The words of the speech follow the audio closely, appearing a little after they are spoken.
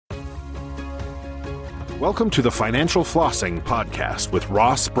Welcome to the Financial Flossing Podcast with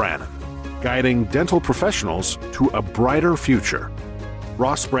Ross Brannan, guiding dental professionals to a brighter future.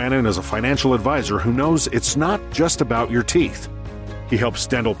 Ross Brannan is a financial advisor who knows it's not just about your teeth. He helps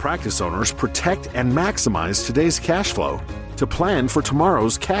dental practice owners protect and maximize today's cash flow to plan for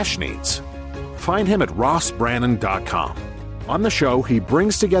tomorrow's cash needs. Find him at rossbrannan.com. On the show, he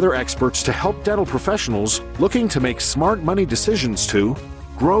brings together experts to help dental professionals looking to make smart money decisions to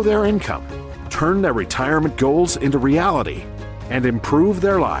grow their income, turn their retirement goals into reality, and improve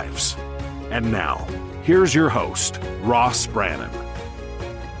their lives. And now, here's your host, Ross Brannan.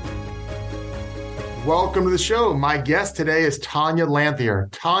 Welcome to the show. My guest today is Tanya Lanthier.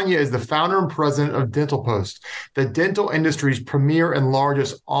 Tanya is the founder and president of Dental Post, the dental industry's premier and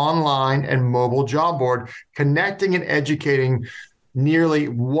largest online and mobile job board, connecting and educating nearly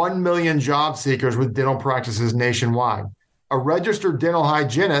 1 million job seekers with dental practices nationwide. A registered dental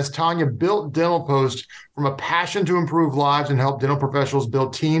hygienist, Tanya built Dental Post from a passion to improve lives and help dental professionals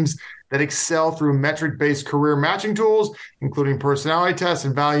build teams that excel through metric-based career matching tools, including personality tests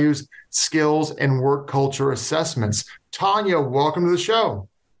and values, skills, and work culture assessments. Tanya, welcome to the show.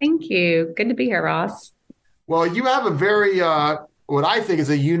 Thank you. Good to be here, Ross. Well, you have a very, what I think is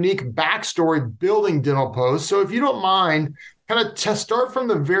a unique backstory building Dental Post. So if you don't mind, kind of start from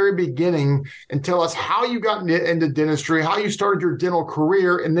the very beginning and tell us how you got into dentistry, how you started your dental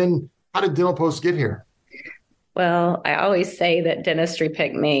career, and then how did Dental Post get here? Well, I always say that dentistry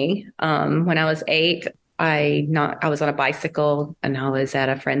picked me. When I was 8, I was on a bicycle and I was at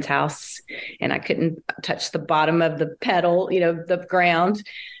a friend's house and I couldn't touch the bottom of the pedal, the ground.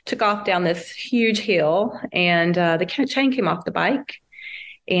 Took off down this huge hill and the chain came off the bike.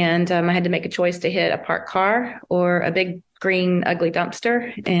 And I had to make a choice to hit a parked car or a big green ugly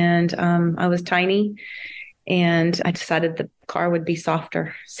dumpster. And I was tiny. And I decided the car would be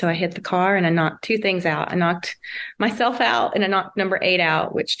softer. So I hit the car and I knocked 2 things out. I knocked myself out and I knocked number 8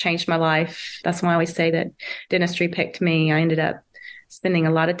 out, which changed my life. That's why I always say that dentistry picked me. I ended up spending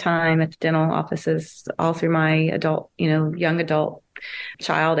a lot of time at the dental offices all through my adult, young adult,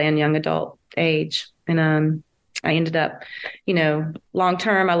 child and young adult age. And I ended up, long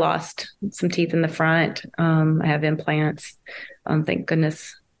term, I lost some teeth in the front. I have implants. Thank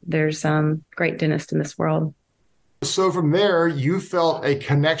goodness. There's great dentists in this world. So from there, you felt a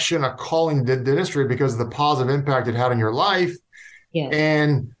connection, a calling to dentistry because of the positive impact it had on your life. Yes.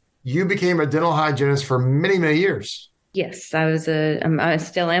 And you became a dental hygienist for many, many years. Yes, I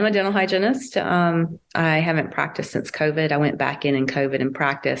still am a dental hygienist. I haven't practiced since COVID. I went back in COVID and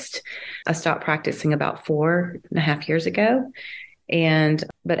practiced. I stopped practicing about 4.5 years ago.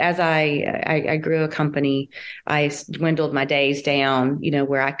 But as I grew a company, I dwindled my days down,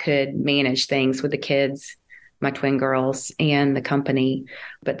 where I could manage things with the kids, my twin girls and the company.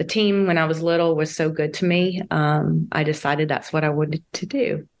 But the team when I was little was so good to me. I decided that's what I wanted to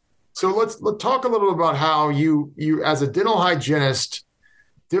do. So let's talk a little about how you as a dental hygienist,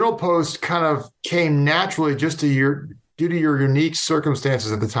 Dental Post kind of came naturally due to your unique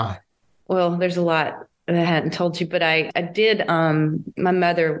circumstances at the time. Well, there's a lot that I hadn't told you, but I did. My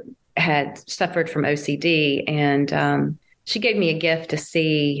mother had suffered from OCD, and she gave me a gift to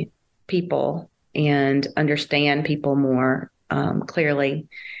see people and understand people more clearly.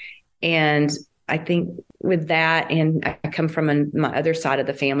 And I think with that, and I come from my other side of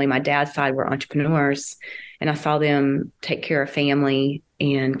the family, my dad's side were entrepreneurs, and I saw them take care of family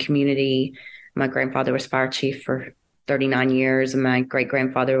and community. My grandfather was fire chief for 39 years, and my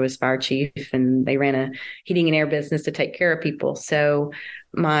great-grandfather was fire chief, and they ran a heating and air business to take care of people. So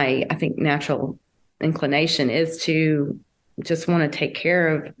I think, natural inclination is to just want to take care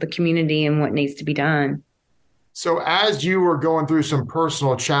of the community and what needs to be done. So as you were going through some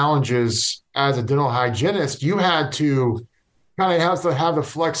personal challenges as a dental hygienist, you had to kind of have the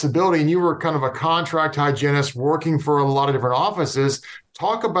flexibility, and you were kind of a contract hygienist working for a lot of different offices.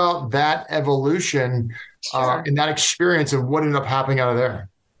 Talk about that evolution and that experience of what ended up happening out of there.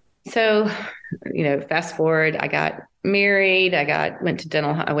 So, fast forward, I got married. I went to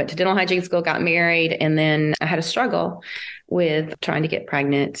dental hygiene school, got married, and then I had a struggle with trying to get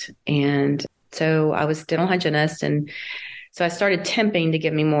pregnant. And so I was a dental hygienist. And so I started temping to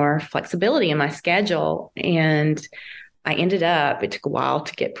give me more flexibility in my schedule. And it took a while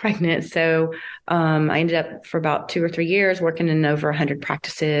to get pregnant. So I ended up for about 2 or 3 years working in over 100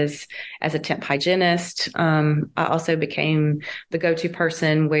 practices as a temp hygienist. I also became the go-to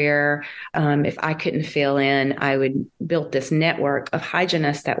person where if I couldn't fill in, I would build this network of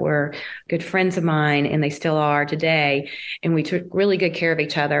hygienists that were good friends of mine, and they still are today. And we took really good care of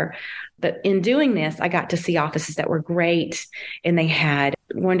each other. But in doing this, I got to see offices that were great, and they had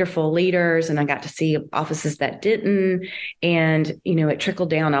wonderful leaders, and I got to see offices that didn't. And, it trickled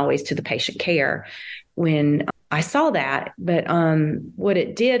down always to the patient care when I saw that. But what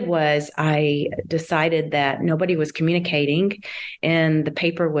it did was I decided that nobody was communicating, and the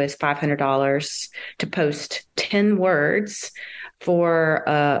paper was $500 to post 10 words for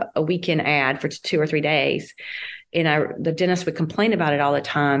a weekend ad for 2 or 3 days. And the dentist would complain about it all the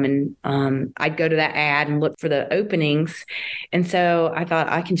time. And I'd go to that ad and look for the openings. And so I thought,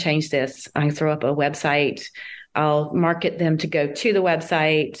 I can change this. I can throw up a website. I'll market them to go to the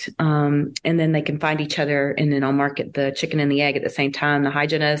website, and then they can find each other. And then I'll market the chicken and the egg at the same time, the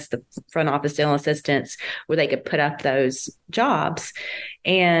hygienists, the front office dental assistants, where they could put up those jobs.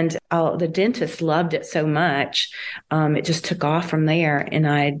 And the dentist loved it so much. It just took off from there. And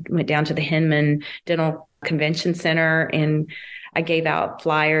I went down to the Hinman Dental Convention Center, and I gave out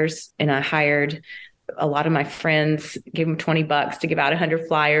flyers, and I hired a lot of my friends, gave them $20 to give out 100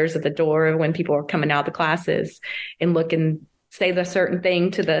 flyers at the door when people were coming out of the classes, and look and say the certain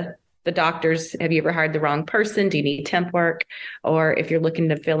thing to the doctors. Have you ever hired the wrong person? Do you need temp work? Or if you're looking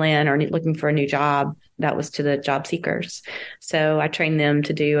to fill in or looking for a new job, that was to the job seekers. So I trained them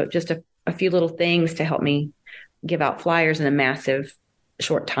to do just a few little things to help me give out flyers in a massive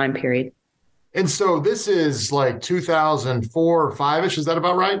short time period. And so this is like 2004 or 5-ish. Is that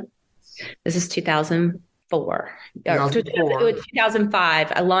about right? This is 2004. 2004. It was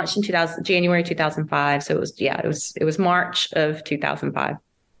 2005. I launched in January 2005. So it was March of 2005.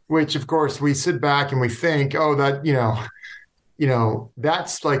 Which, of course, we sit back and we think, oh, that,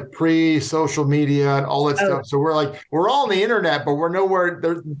 that's like pre-social media and all that stuff. So we're all on the internet, but we're nowhere.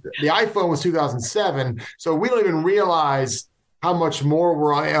 The iPhone was 2007. So we don't even realize how much more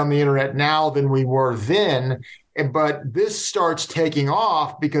we're on the internet now than we were then. But this starts taking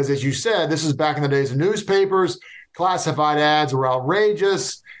off because, as you said, this is back in the days of newspapers. Classified ads were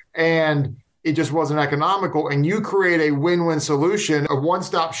outrageous, and it just wasn't economical. And you create a win-win solution, a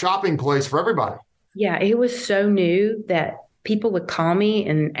one-stop shopping place for everybody. Yeah, it was so new that people would call me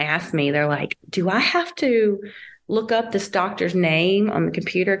and ask me, they're like, do I have to look up this doctor's name on the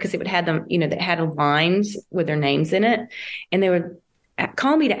computer? Because it would have them, that had lines with their names in it. And they would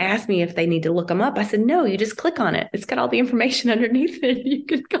call me to ask me if they need to look them up. I said, no, you just click on it. It's got all the information underneath it. You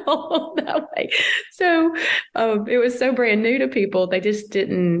can call them that way. So it was so brand new to people. They just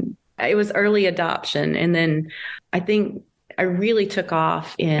didn't, it was early adoption. And then I think I really took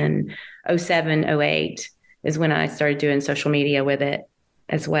off in 07, 08 is when I started doing social media with it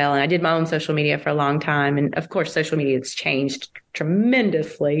as well. And I did my own social media for a long time. And of course, social media has changed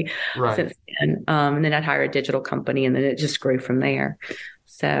tremendously since then. And then I'd hire a digital company, and then it just grew from there.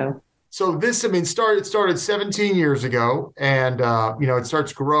 So this, started 17 years ago, and, it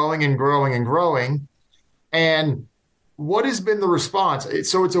starts growing and growing and growing. And what has been the response?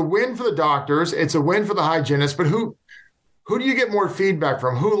 So it's a win for the doctors. It's a win for the hygienists, but who do you get more feedback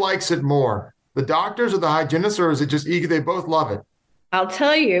from? Who likes it more, the doctors or the hygienists, or is it just they both love it? I'll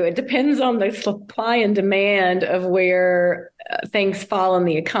tell you, it depends on the supply and demand of where things fall in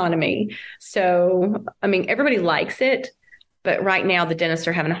the economy. So, everybody likes it, but right now the dentists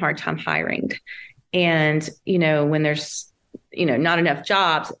are having a hard time hiring. And, when there's, not enough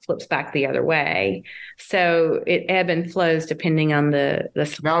jobs, it flips back the other way. So it ebb and flows depending on the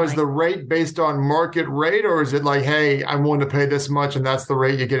supply. Now, is the rate based on market rate, or is it like, hey, I'm willing to pay this much and that's the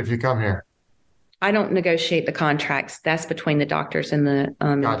rate you get if you come here? I don't negotiate the contracts. That's between the doctors and the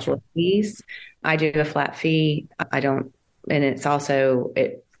Gotcha. employees. I do a flat fee. I don't, and it's also,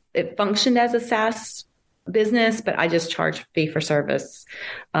 it functioned as a SaaS business, but I just charge fee for service.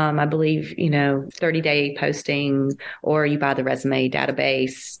 I believe, 30-day posting, or you buy the resume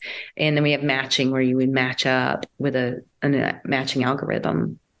database, and then we have matching where you would match up with a matching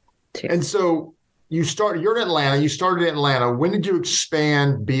algorithm too. And so you're in Atlanta. You started in Atlanta. When did you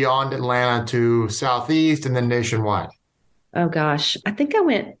expand beyond Atlanta to Southeast and then nationwide? Oh gosh, I think I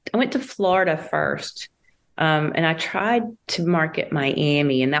went to Florida first. And I tried to market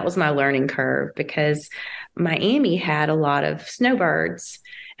Miami, and that was my learning curve because Miami had a lot of snowbirds,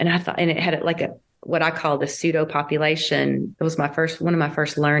 and I thought, and it had what I call the pseudo population. It was one of my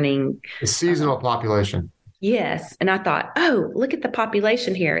first learning. The seasonal population. Yes. And I thought, oh, look at the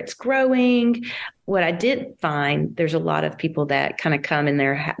population here. It's growing. What I did find, there's a lot of people that kind of come in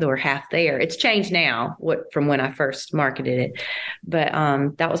there, they're half there. It's changed now from when I first marketed it. But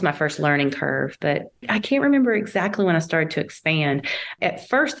that was my first learning curve. But I can't remember exactly when I started to expand. At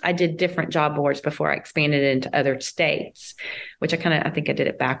first, I did different job boards before I expanded into other states, which I think I did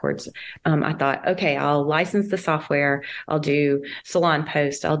it backwards. I thought, okay, I'll license the software. I'll do Salon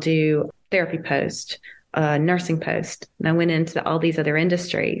Post. I'll do Therapy Post. a nursing post, and I went into all these other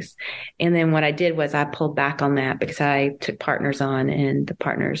industries. And then what I did was I pulled back on that because I took partners on, and the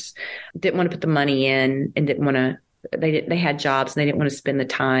partners didn't want to put the money in and didn't want to, they had jobs and they didn't want to spend the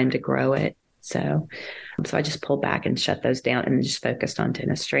time to grow it. So I just pulled back and shut those down and just focused on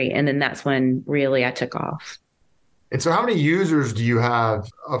dentistry. And then that's when really I took off. And so how many users do you have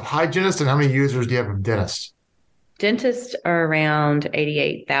of hygienists and how many users do you have of dentists? Dentists are around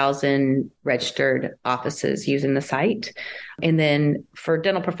 88,000 registered offices using the site. And then for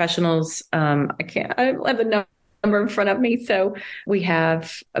dental professionals, I don't have the number in front of me. So we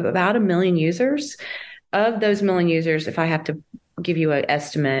have about 1 million users. Of those 1 million users, if I have to give you an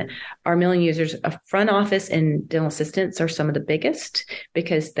estimate, our 1 million users, a front office and dental assistants are some of the biggest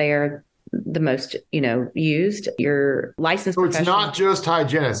because they are the most, used. Your licensed So it's not just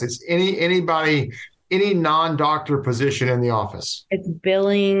hygienists, it's anybody, any non-doctor position in the office. It's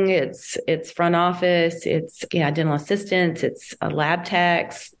billing, it's front office, it's dental assistants, it's lab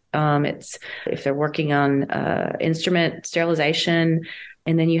techs, it's if they're working on instrument sterilization.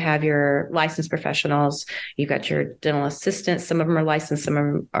 And then you have your licensed professionals. You've got your dental assistants. Some of them are licensed. Some of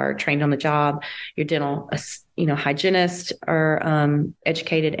them are trained on the job. Your dental, hygienists are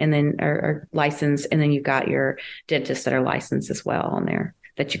educated and then are licensed. And then you've got your dentists that are licensed as well on there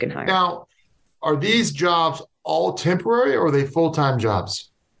that you can hire. Now, are these jobs all temporary or are they full-time jobs?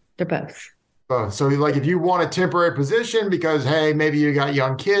 They're both. Both. So like if you want a temporary position because, hey, maybe you got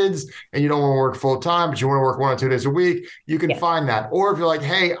young kids and you don't want to work full-time, but you want to work 1 or 2 days a week, you can find that. Or if you're like,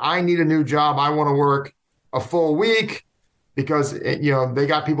 hey, I need a new job, I want to work a full week because, they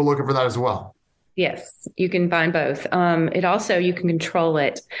got people looking for that as well. Yes, you can find both. It also, you can control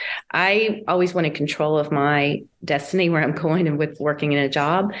it. I always wanted control of my destiny where I'm going and with working in a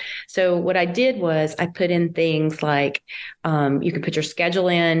job. So what I did was I put in things like you can put your schedule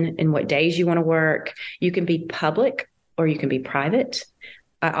in and what days you want to work. You can be public or you can be private.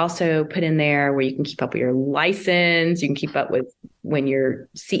 I also put in there where you can keep up with your license. You can keep up with when your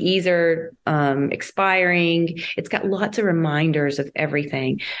CEs are expiring. It's got lots of reminders of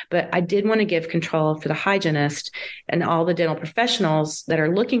everything. But I did want to give control for the hygienist and all the dental professionals that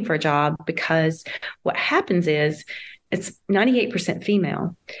are looking for a job, because what happens is it's 98%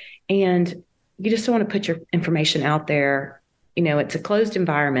 female. And you just don't want to put your information out there. It's a closed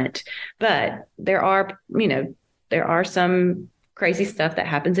environment. But there are some crazy stuff that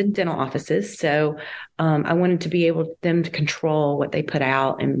happens in dental offices. So I wanted to be able them to control what they put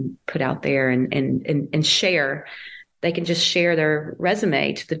out there and share. They can just share their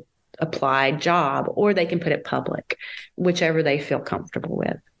resume to the applied job, or they can put it public, whichever they feel comfortable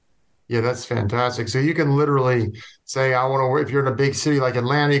with. Yeah, that's fantastic. So you can literally say, I want to work, if you're in a big city like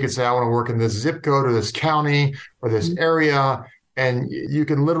Atlanta, you could say, I want to work in this zip code or this county or this area. And you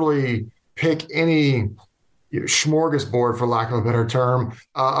can literally pick any smorgasbord, for lack of a better term,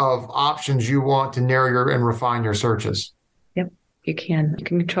 of options you want to narrow and refine your searches. Yep, you can. You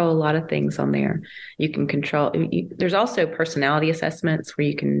can control a lot of things on there. You can control. There's also personality assessments where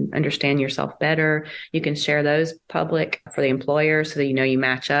you can understand yourself better. You can share those public for the employer so that you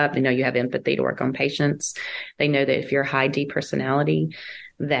match up. They know you have empathy to work on patients. They know that if you're a high D personality,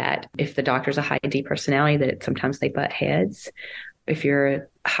 that if the doctor's a high D personality, that sometimes they butt heads. If you're a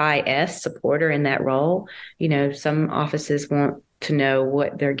high S supporter in that role, some offices want to know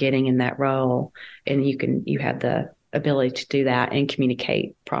what they're getting in that role, and you have the ability to do that and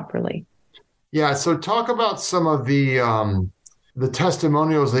communicate properly. Yeah. So talk about some of the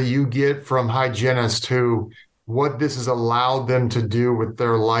testimonials that you get from hygienists who what this has allowed them to do with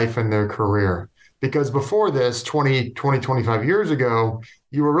their life and their career. Because before this, 25 years ago,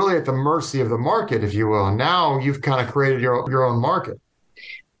 you were really at the mercy of the market, if you will. And now you've kind of created your own market.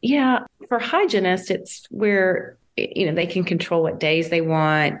 Yeah. For hygienists, it's where, they can control what days they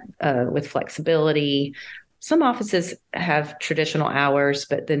want with flexibility. Some offices have traditional hours,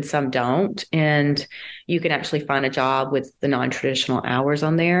 but then some don't. And you can actually find a job with the non-traditional hours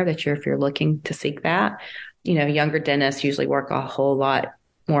on there if you're looking to seek that. Younger dentists usually work a whole lot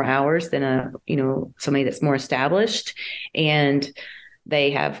more hours than somebody that's more established, and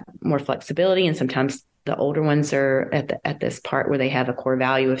they have more flexibility. And sometimes the older ones are at this part where they have a core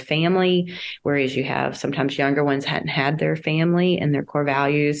value of family, whereas you have sometimes younger ones hadn't had their family and their core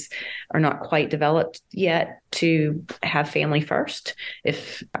values are not quite developed yet to have family first.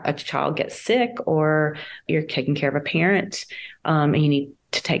 If a child gets sick or you're taking care of a parent and you need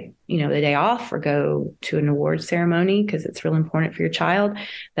to take, the day off or go to an award ceremony because it's really important for your child,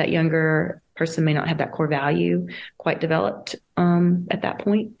 that younger person may not have that core value quite developed at that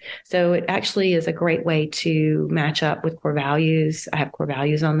point. So it actually is a great way to match up with core values. I have core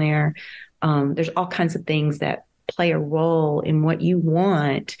values on there. There's all kinds of things that play a role in what you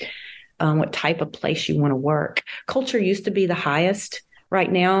want, what type of place you want to work. Culture used to be the highest. Right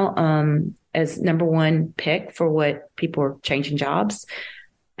now, as number one pick for what people are changing jobs.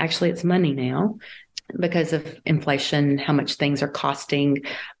 Actually, it's money now because of inflation, how much things are costing.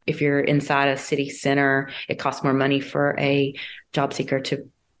 If you're inside a city center, it costs more money for a job seeker to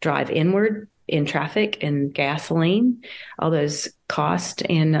drive inward in traffic and gasoline, all those costs.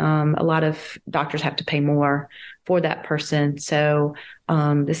 And a lot of doctors have to pay more for that person. So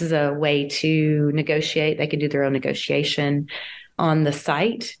this is a way to negotiate. They can do their own negotiation on the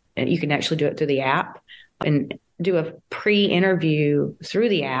site. You can actually do it through the app and do a pre-interview through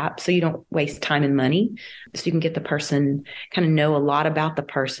the app so you don't waste time and money. So you can get the person, kind of know a lot about the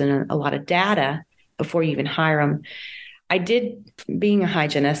person, a lot of data before you even hire them. Being a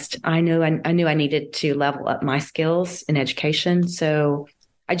hygienist, I knew I needed to level up my skills in education. So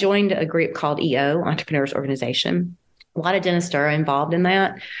I joined a group called EO, Entrepreneurs Organization. A lot of dentists are involved in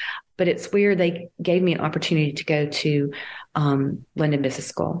that, but it's weird. They gave me an opportunity to go to London Business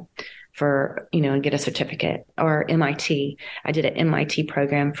School and get a certificate, or MIT. I did an MIT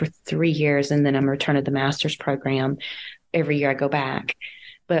program for 3 years, and then I'm returned the master's program. Every year I go back.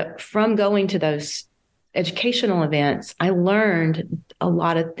 But from going to those educational events, I learned a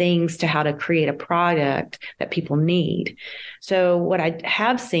lot of things to how to create a product that people need. So what I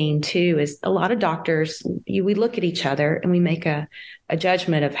have seen too is a lot of doctors, we look at each other and we make a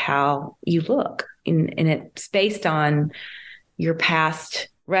judgment of how you look. And it's based on your past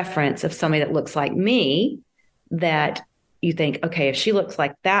reference of somebody that looks like me, that you think, okay, if she looks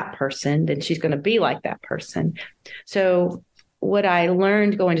like that person, then she's going to be like that person. So what I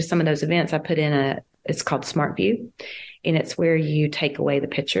learned going to some of those events, I put in it's called Smart View, and it's where you take away the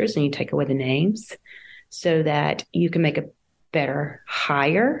pictures and you take away the names so that you can make a better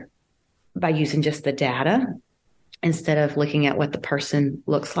hire by using just the data instead of looking at what the person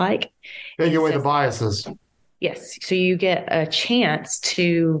looks like. Take away the biases. Yes. So you get a chance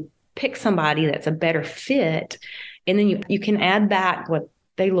to pick somebody that's a better fit, and then you can add back what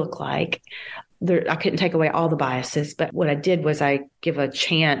they look like. I couldn't take away all the biases, but what I did was I give a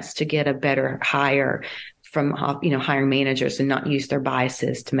chance to get a better hire from hiring managers and not use their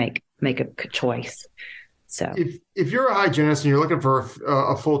biases to make a choice. So if you're a hygienist and you're looking for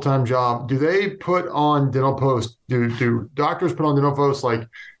a full-time job, do they put on Dental Post? Do doctors put on Dental Post like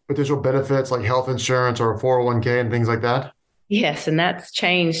potential benefits like health insurance or a 401k and things like that? Yes, and that's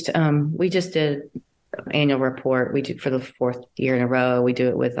changed. We just did an annual report. We do for the 4th year in a row. We do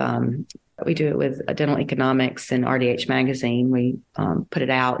it with Dental Economics and RDH Magazine. We put it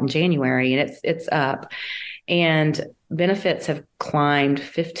out in January, and it's up. And benefits have climbed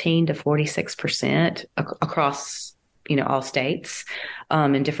 15 to 46% across all states,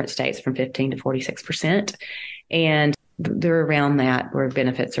 in different states from 15 to 46%. And they're around that where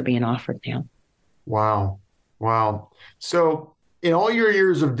benefits are being offered now. Wow. So in all your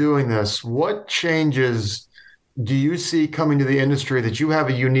years of doing this, what changes do you see coming to the industry that you have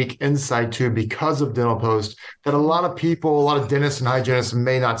a unique insight to because of Dental Post that a lot of people, a lot of dentists and hygienists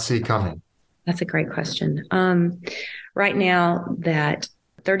may not see coming? That's a great question. Right now, that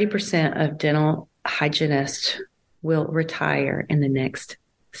 30% of dental hygienists will retire in the next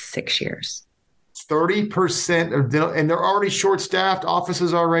 6 years. 30% of dental, and they're already short-staffed.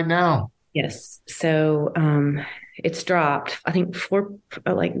 Offices are right now. Yes. So it's dropped. I think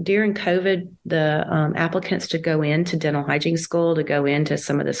during COVID, the applicants to go into dental hygiene school, to go into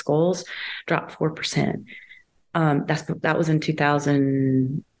some of the schools, dropped 4%. That was in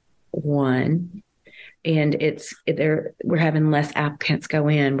 2001. And we're having less applicants go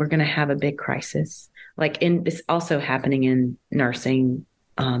in. We're going to have a big crisis. It's also happening in nursing,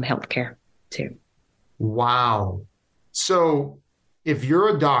 healthcare too. Wow. So if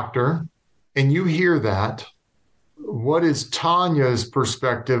you're a doctor and you hear that, what is Tanya's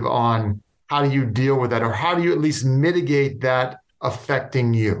perspective on how do you deal with that, or how do you at least mitigate that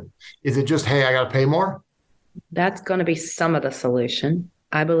affecting you? Is it just, hey, I got to pay more? That's going to be some of the solution.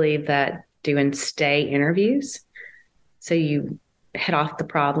 I believe that doing stay interviews, so you head off the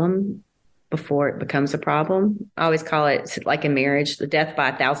problem before it becomes a problem. I always call it, like in marriage, the death by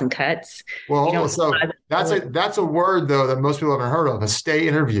 1,000 cuts. Well, so that's a word though that most people haven't heard of, a stay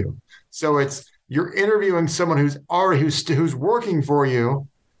interview. So you're interviewing someone who's working for you,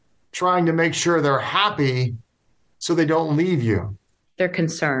 trying to make sure they're happy so they don't leave you. Their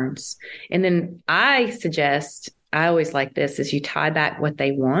concerns. And then I always like this, is you tie back what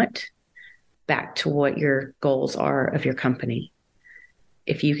they want back to what your goals are of your company.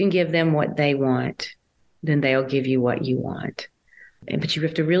 If you can give them what they want, then they'll give you what you want. But you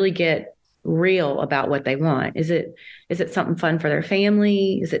have to really get real about what they want. Is it something fun for their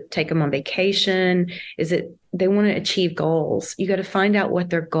family? Is it take them on vacation? Is it they want to achieve goals? You got to find out what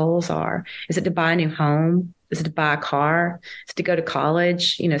their goals are. Is it to buy a new home? Is it to buy a car? Is it to go to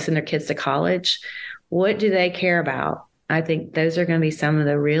college, send their kids to college? What do they care about? I think those are going to be some of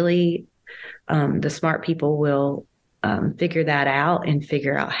the really, the smart people will figure that out and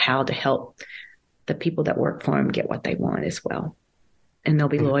figure out how to help the people that work for them get what they want as well. And they'll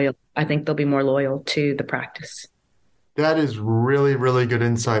be loyal. I think they'll be more loyal to the practice. That is really, really good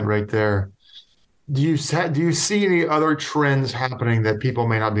insight right there. Do you see any other trends happening that people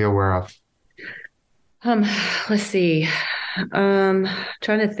may not be aware of? Let's see. Trying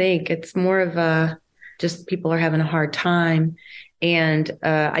to think. It's more of just people are having a hard time. And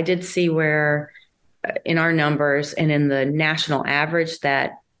I did see where in our numbers and in the national average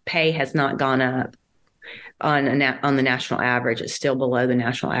that pay has not gone up on the national average. It's still below the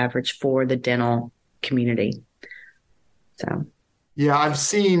national average for the dental community. So, yeah,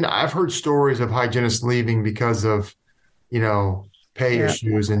 I've heard stories of hygienists leaving because of, pay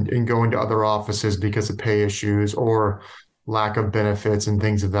issues and going to other offices because of pay issues or lack of benefits and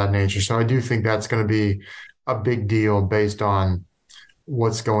things of that nature. So I do think that's going to be a big deal based on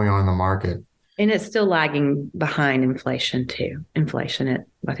what's going on in the market. And it's still lagging behind inflation too. I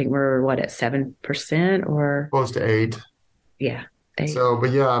think we're at 7% or close to 8%. Yeah. 8. So,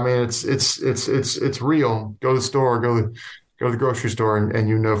 but yeah, I mean, it's real. Go to the store, go to the grocery store,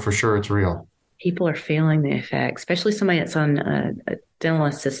 and for sure it's real. People are feeling the effect, especially somebody that's on a dental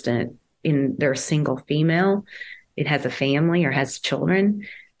assistant and they're a single female. It has a family or has children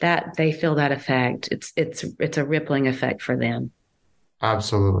that they feel that effect. It's a rippling effect for them.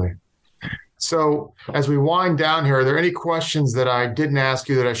 Absolutely. So as we wind down here, are there any questions that I didn't ask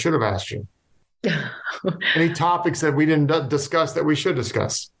you that I should have asked you? Any topics that we didn't discuss that we should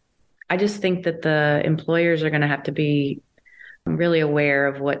discuss? I just think that the employers are going to have to be really aware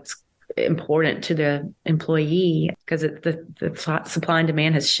of what's important to the employee because the supply and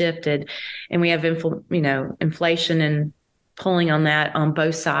demand has shifted and we have inflation and pulling on that on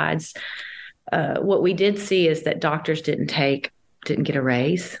both sides. What we did see is that doctors didn't get a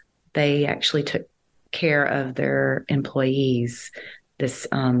raise. They actually took care of their employees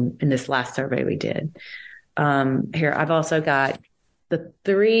in this last survey we did. Here, I've also got the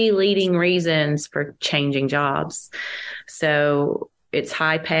 3 leading reasons for changing jobs. So it's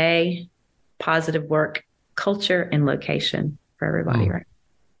high pay, positive work culture, and location for everybody, right?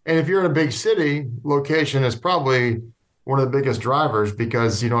 And if you're in a big city, location is probably one of the biggest drivers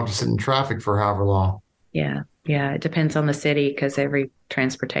because you don't have to sit in traffic for however long. Yeah. It depends on the city because every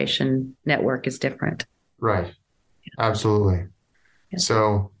transportation network is different. Right. Absolutely. Yeah.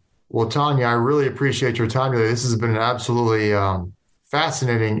 So, well, Tanya, I really appreciate your time today. This has been an absolutely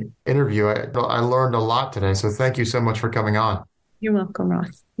fascinating interview. I learned a lot today. So thank you so much for coming on. You're welcome,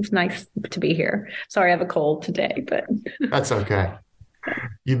 Ross. It's nice to be here. Sorry, I have a cold today, but that's okay.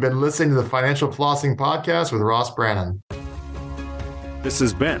 You've been listening to the Financial Flossing Podcast with Ross Brannan. This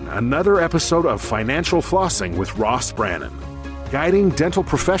has been another episode of Financial Flossing with Ross Brannan, guiding dental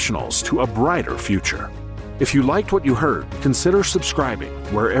professionals to a brighter future. If you liked what you heard, consider subscribing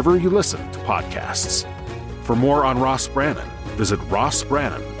wherever you listen to podcasts. For more on Ross Brannan, visit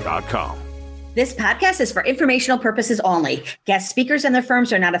rossbrannan.com. This podcast is for informational purposes only. Guest speakers and their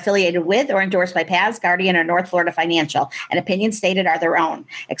firms are not affiliated with or endorsed by PAS, Guardian, or North Florida Financial, and opinions stated are their own.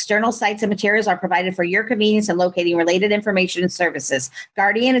 External sites and materials are provided for your convenience in locating related information and services.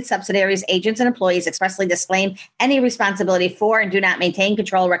 Guardian, its subsidiaries, agents, and employees expressly disclaim any responsibility for and do not maintain,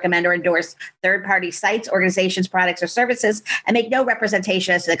 control, recommend, or endorse third-party sites, organizations, products, or services, and make no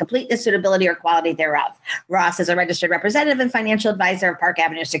representation as to the completeness, suitability, or quality thereof. Ross is a registered representative and financial advisor of Park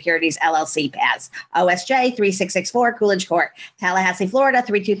Avenue Securities, LLC, PAS. OSJ 3664 Coolidge Court, Tallahassee, Florida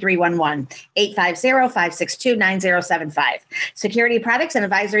 32311, 850-562-9075. Security products and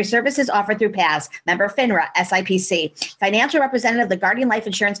advisory services offered through PAS, member FINRA, SIPC. Financial representative of the Guardian Life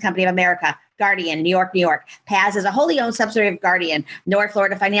Insurance Company of America, Guardian, New York, New York. PAS is a wholly owned subsidiary of Guardian. North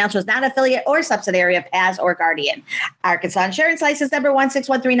Florida Financial is not affiliate or subsidiary of PAS or Guardian. Arkansas Insurance License number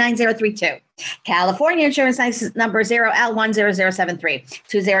 161390032. California Insurance License number 0L10073.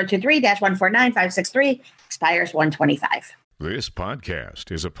 2023-149563. Expires 125. This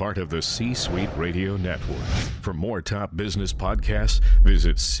podcast is a part of the C-Suite Radio Network. For more top business podcasts,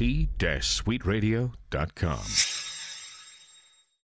 visit c-suiteradio.com.